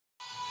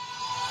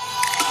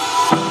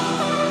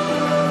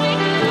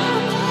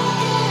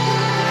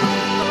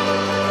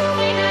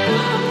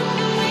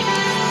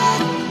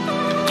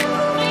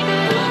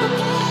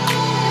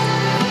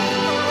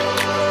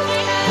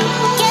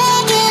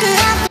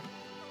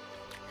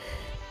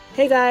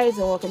Hey guys,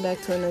 and welcome back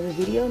to another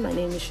video. My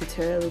name is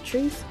Chataira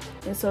Latrece,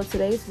 and so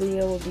today's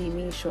video will be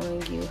me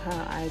showing you how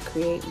I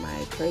create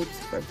my crepes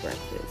for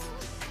breakfast.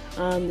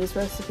 This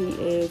recipe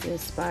is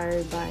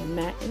inspired by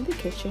Matt in the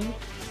kitchen,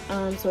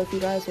 so if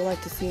you guys would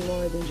like to see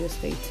more, then just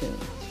stay tuned.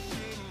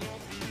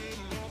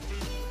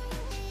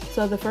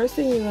 So the first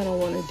thing you're going to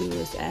want to do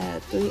is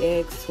add 3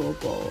 eggs to a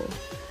bowl.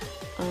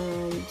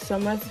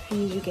 Some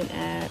recipes you can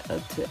add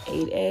up to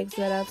 8 eggs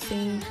that I've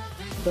seen,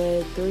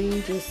 but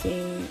 3 just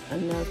seem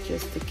enough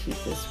just to keep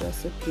this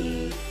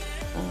recipe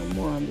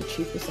more on the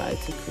cheaper side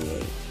to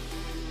create.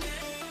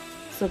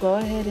 So go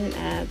ahead and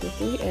add the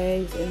 3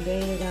 eggs, and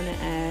then you're going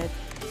to add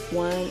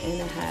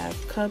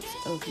 1.5 cups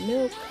of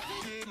milk.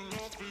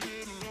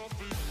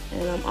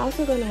 And I'm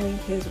also going to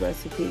link his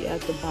recipe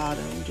at the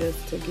bottom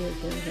just to give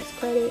him his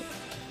credit,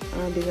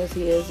 because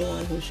he is the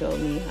one who showed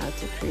me how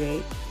to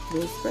create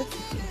this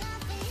recipe.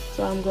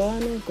 So I'm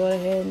going to go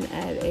ahead and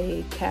add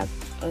a cap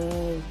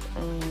of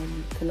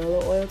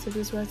canola oil to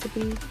this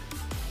recipe,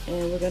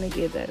 and we're going to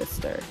give that a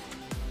stir.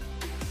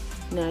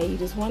 Now you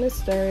just want to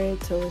stir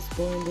it till it's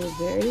blended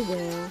very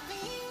well,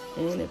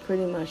 and it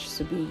pretty much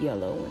should be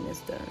yellow when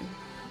it's done.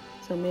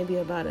 So maybe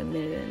about 1.5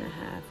 minutes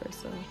or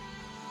so.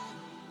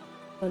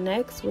 So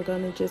next we're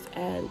going to just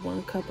add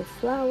 1 cup of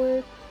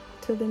flour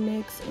to the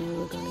mix, and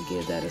we're going to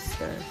give that a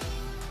stir.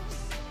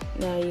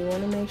 Now you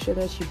want to make sure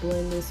that you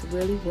blend this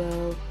really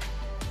well,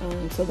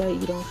 so that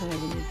you don't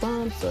have any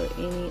bumps or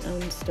any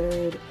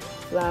unstirred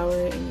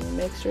flour in your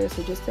mixture.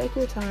 So just take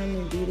your time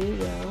and beat it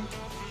well.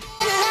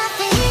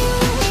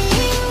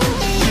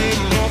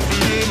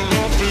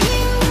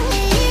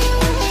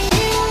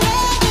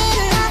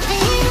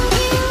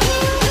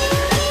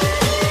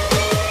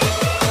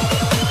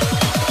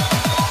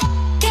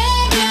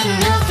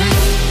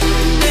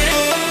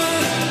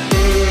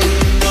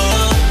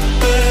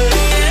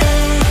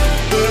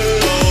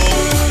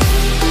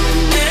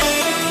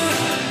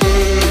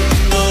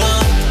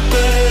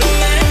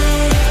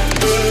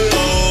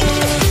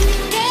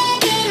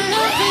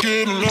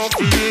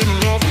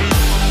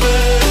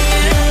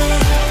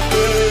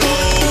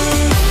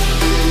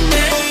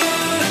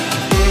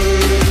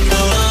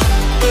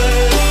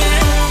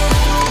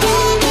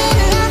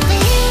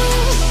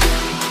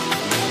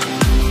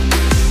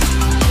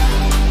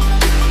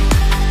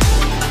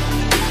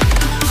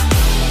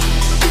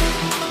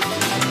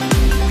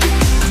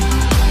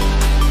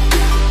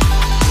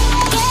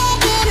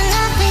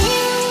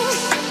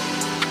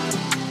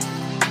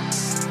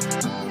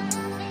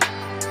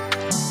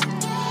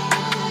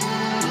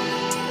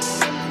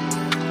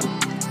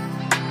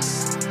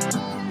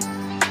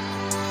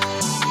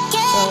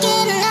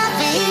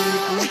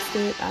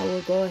 I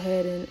will go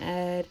ahead and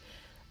add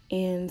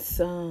in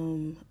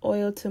some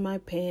oil to my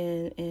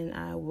pan, and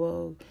I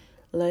will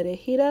let it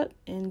heat up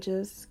and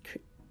just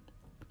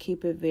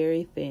keep it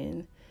very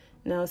thin.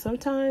 Now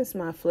sometimes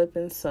my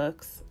flipping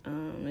sucks.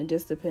 It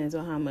just depends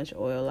on how much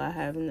oil I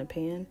have in the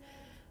pan,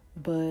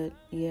 but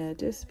yeah,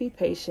 just be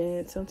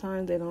patient.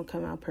 Sometimes they don't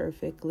come out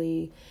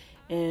perfectly,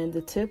 and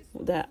the tip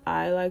that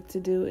I like to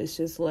do is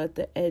just let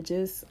the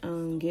edges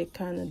get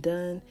kind of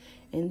done,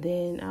 and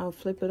then I'll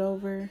flip it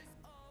over.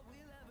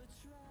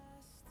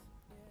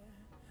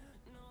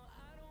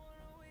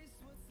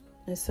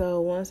 And so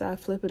once I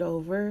flip it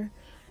over,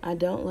 I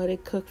don't let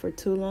it cook for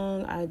too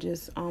long. I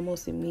just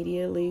almost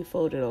immediately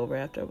fold it over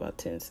after about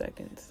 10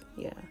 seconds.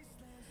 Yeah.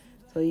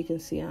 So you can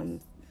see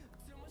I'm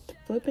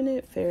flipping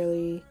it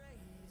fairly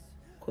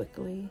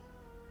quickly.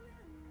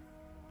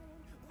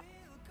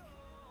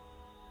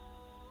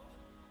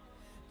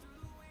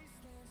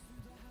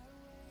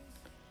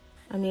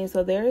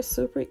 So they're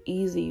super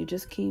easy. You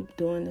just keep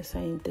doing the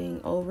same thing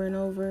over and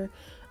over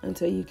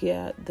until you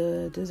get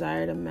the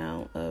desired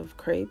amount of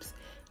crepes.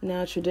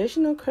 Now,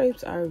 traditional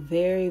crepes are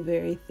very,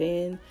 very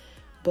thin,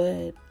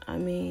 but I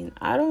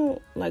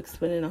don't like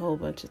spending a whole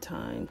bunch of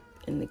time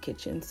in the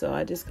kitchen, so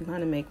I just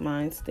kind of make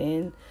mine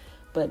thin,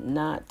 but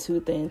not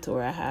too thin to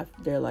where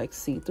they're like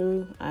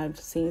see-through. I've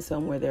seen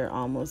some where they're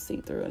almost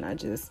see-through, and I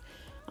just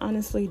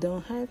honestly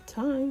don't have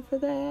time for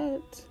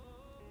that.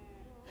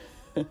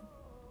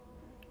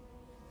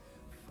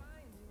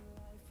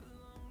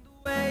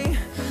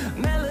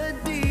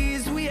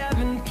 Melodies we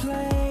haven't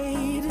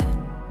played.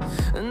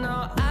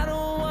 No, I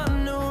don't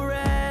want no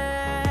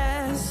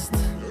rest.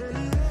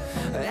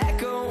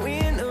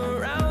 Echoing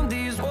around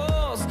these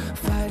walls,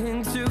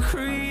 fighting to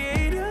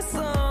create a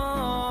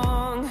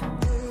song.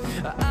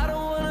 I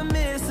don't want to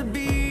miss a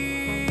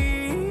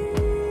beat.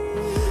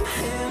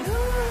 And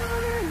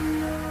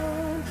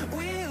on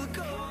we'll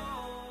go.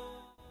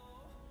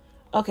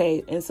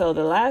 Okay, and so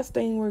the last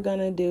thing we're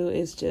gonna do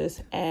is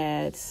just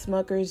add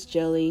Smucker's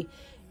jelly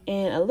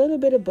and a little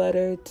bit of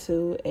butter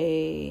to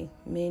a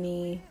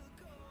mini.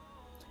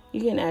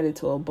 You can add it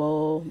to a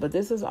bowl, but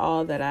this is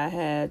all that I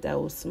had that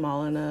was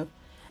small enough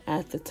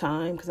at the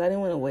time because I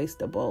didn't want to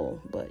waste a bowl.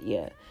 But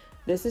yeah,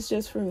 this is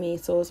just for me,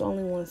 so it's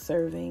only 1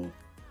 serving,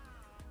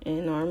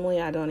 and normally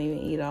I don't even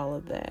eat all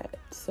of that.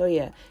 So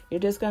yeah,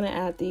 you're just gonna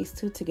add these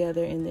 2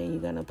 together, and then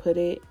you're gonna put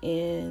it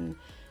in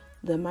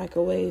the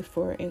microwave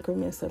for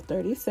increments of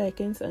 30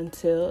 seconds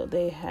until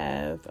they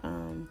have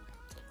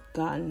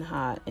gotten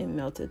hot and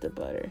melted the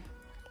butter.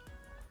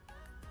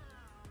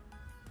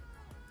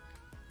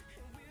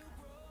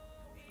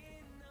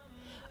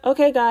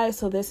 Okay guys,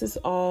 so this is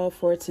all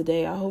for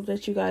today. I hope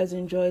that you guys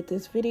enjoyed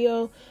this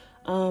video.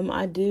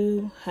 I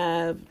do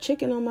have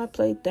chicken on my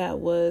plate that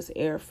was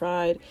air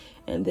fried,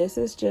 and this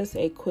is just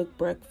a quick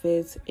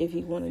breakfast if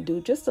you want to do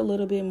just a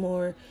little bit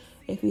more,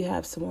 if you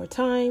have some more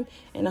time.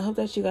 And I hope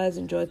that you guys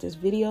enjoyed this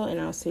video,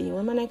 and I'll see you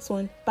in my next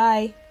one.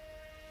 Bye.